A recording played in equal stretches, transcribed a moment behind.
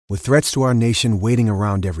With threats to our nation waiting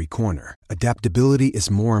around every corner, adaptability is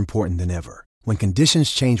more important than ever. When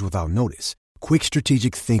conditions change without notice, quick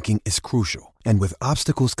strategic thinking is crucial. And with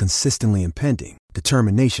obstacles consistently impending,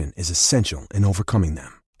 determination is essential in overcoming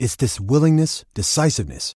them. It's this willingness,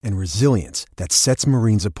 decisiveness, and resilience that sets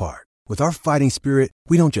Marines apart. With our fighting spirit,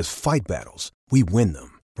 we don't just fight battles, we win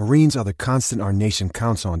them. Marines are the constant our nation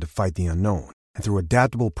counts on to fight the unknown. And through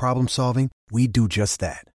adaptable problem solving, we do just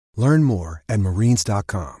that. Learn more at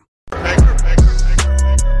marines.com.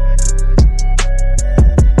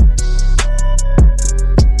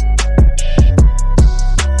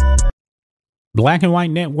 Black and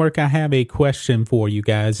White Network, I have a question for you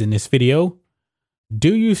guys in this video.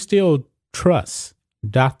 Do you still trust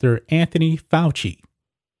Dr. Anthony Fauci?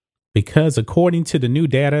 Because according to the new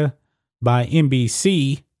data by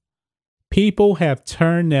NBC, people have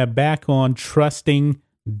turned their back on trusting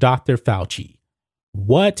Dr. Fauci.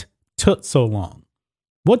 What took so long?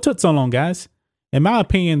 What took so long, guys? In my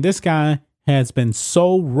opinion, this guy has been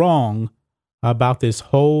so wrong about this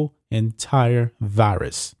whole entire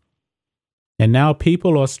virus. And now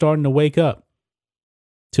people are starting to wake up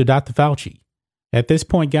to Dr. Fauci. At this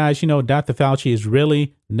point, guys, you know, Dr. Fauci is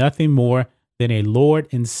really nothing more than a Lord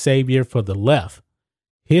and Savior for the left.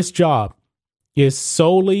 His job is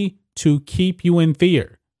solely to keep you in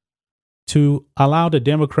fear, to allow the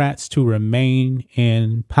Democrats to remain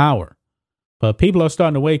in power. But people are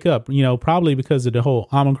starting to wake up, you know, probably because of the whole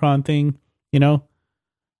Omicron thing. You know,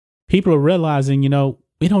 people are realizing, you know,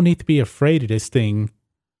 we don't need to be afraid of this thing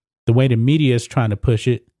the way the media is trying to push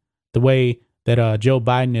it, the way that Joe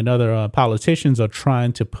Biden and other politicians are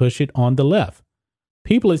trying to push it on the left.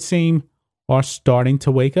 People, it seems, are starting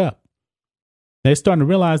to wake up. They're starting to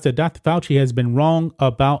realize that Dr. Fauci has been wrong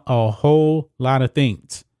about a whole lot of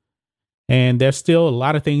things. And there's still a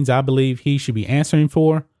lot of things I believe he should be answering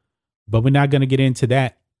for, but we're not going to get into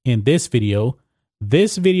that in this video.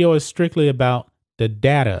 This video is strictly about the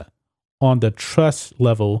data on the trust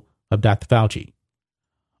level of Dr. Fauci.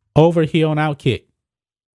 Over here on Outkick,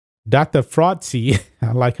 Dr. Fauci,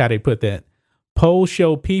 I like how they put that, polls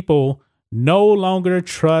show people no longer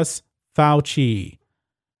trust Fauci.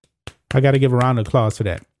 I got to give a round of applause for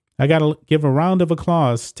that. I got to give a round of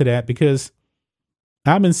applause to that because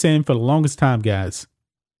I've been saying for the longest time, guys,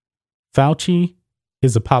 Fauci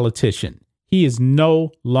is a politician. He is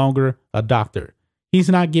no longer a doctor. He's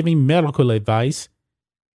not giving medical advice.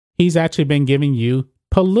 He's actually been giving you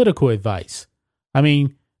political advice. I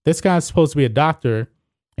mean, this guy's supposed to be a doctor,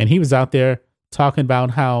 and he was out there talking about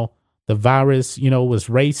how the virus, you know, was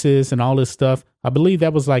racist and all this stuff. I believe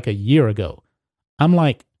that was like a year ago. I'm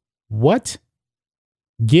like, what?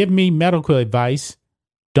 Give me medical advice.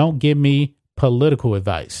 Don't give me political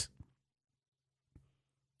advice.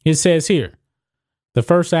 It says here, the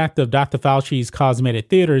first act of Dr. Fauci's cosmetic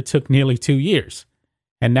theater took nearly 2 years.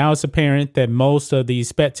 And now it's apparent that most of these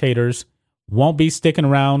spectators won't be sticking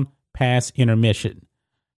around past intermission.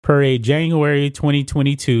 Per a January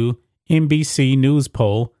 2022 NBC News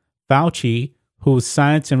poll, Fauci, whose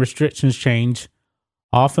science and restrictions change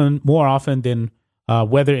more often than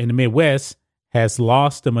weather in the Midwest, has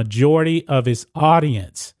lost the majority of his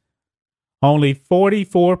audience. Only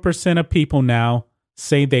 44% of people now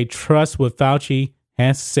say they trust what Fauci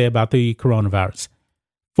has to say about the coronavirus.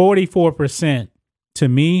 44% to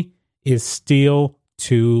me is still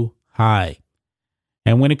too high.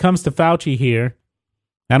 And when it comes to Fauci here,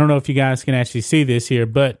 I don't know if you guys can actually see this here,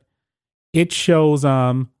 but it shows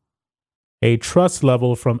a trust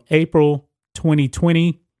level from April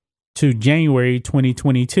 2020 to January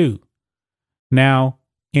 2022. Now,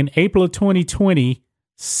 in April of 2020,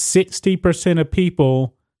 60% of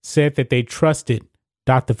people said that they trusted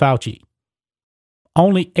Dr. Fauci.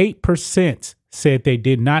 Only 8% said they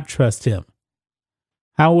did not trust him.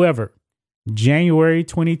 However, January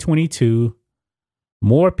 2022,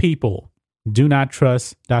 more people do not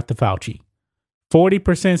trust Dr. Fauci.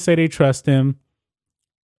 40% say they trust him.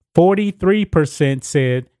 43%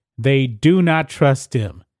 said they do not trust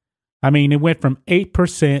him. I mean, it went from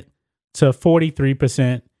 8% to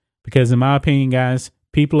 43% because, in my opinion, guys,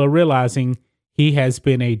 people are realizing he has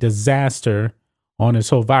been a disaster on this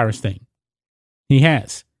whole virus thing. He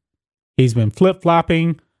has. He's been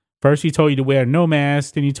flip-flopping. First, he told you to wear no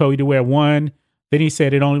mask. Then he told you to wear one. Then he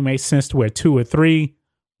said it only makes sense to wear 2 or 3.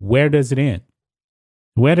 Where does it end?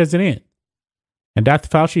 Where does it end? And Dr.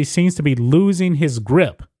 Fauci seems to be losing his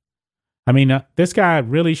grip. I mean, this guy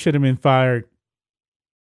really should have been fired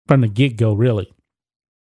from the get-go, really.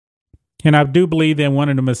 And I do believe that one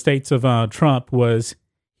of the mistakes of Trump was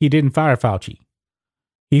he didn't fire Fauci.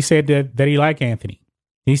 He said that he liked Anthony.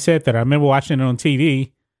 He said that. I remember watching it on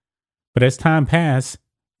TV. But as time passed,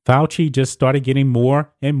 Fauci just started getting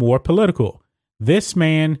more and more political. This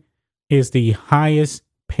man is the highest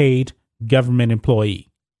paid government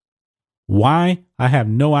employee. Why? I have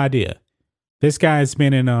no idea. This guy has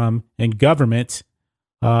been in government,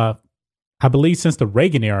 I believe since the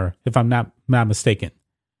Reagan era, if I'm not mistaken.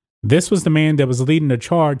 This was the man that was leading the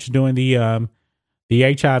charge during the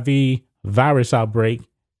HIV virus outbreak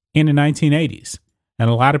in the 1980s. And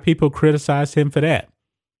a lot of people criticized him for that.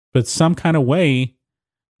 But some kind of way,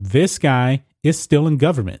 this guy is still in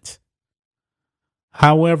government.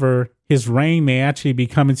 However, his reign may actually be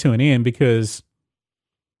coming to an end because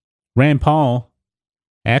Rand Paul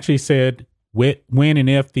actually said when and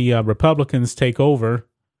if the Republicans take over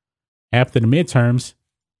after the midterms,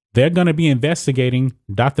 they're going to be investigating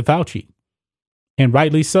Dr. Fauci. And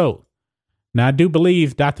rightly so. Now, I do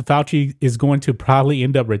believe Dr. Fauci is going to probably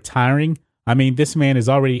end up retiring. I mean, this man is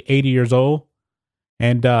already 80 years old.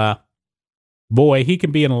 And boy, he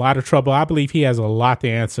can be in a lot of trouble. I believe he has a lot to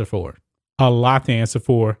answer for. A lot to answer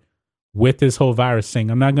for with this whole virus thing.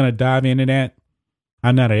 I'm not going to dive into that.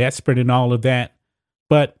 I'm not an expert in all of that.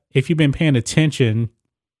 But if you've been paying attention,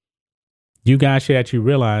 you guys should actually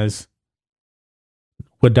realize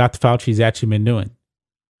what Dr. Fauci's actually been doing.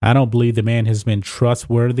 I don't believe the man has been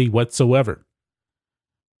trustworthy whatsoever.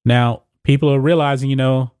 Now, people are realizing,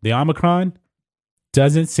 the Omicron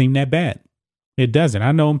doesn't seem that bad. It doesn't.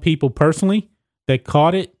 I know people personally that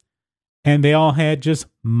caught it, and they all had just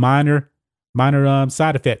minor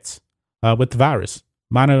side effects with the virus,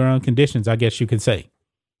 minor conditions, I guess you could say.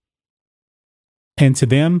 And to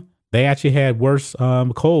them, they actually had worse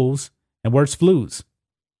colds and worse flus.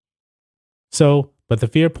 So, but the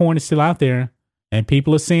fear point is still out there, and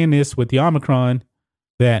people are seeing this with the Omicron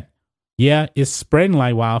that, yeah, it's spreading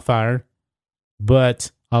like wildfire,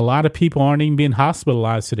 but a lot of people aren't even being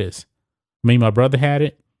hospitalized to this. I mean, my brother had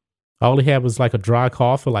it. All he had was like a dry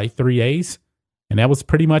cough for like 3 days, and that was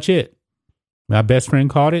pretty much it. My best friend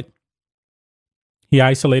caught it. He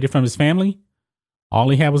isolated from his family. All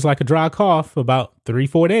he had was like a dry cough for about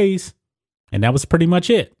 3-4 days, and that was pretty much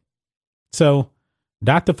it. So,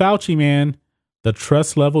 Dr. Fauci, man, the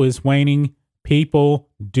trust level is waning. People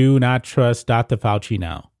do not trust Dr. Fauci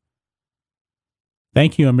now.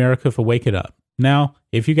 Thank you, America, for waking up. Now,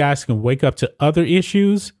 if you guys can wake up to other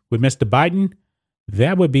issues with Mr. Biden,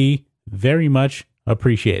 that would be very much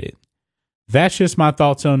appreciated. That's just my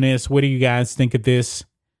thoughts on this. What do you guys think of this?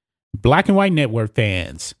 Black and White Network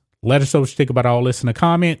fans, let us know what you think about all this in the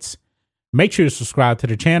comments. Make sure to subscribe to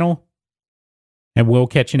the channel, and we'll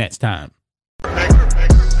catch you next time.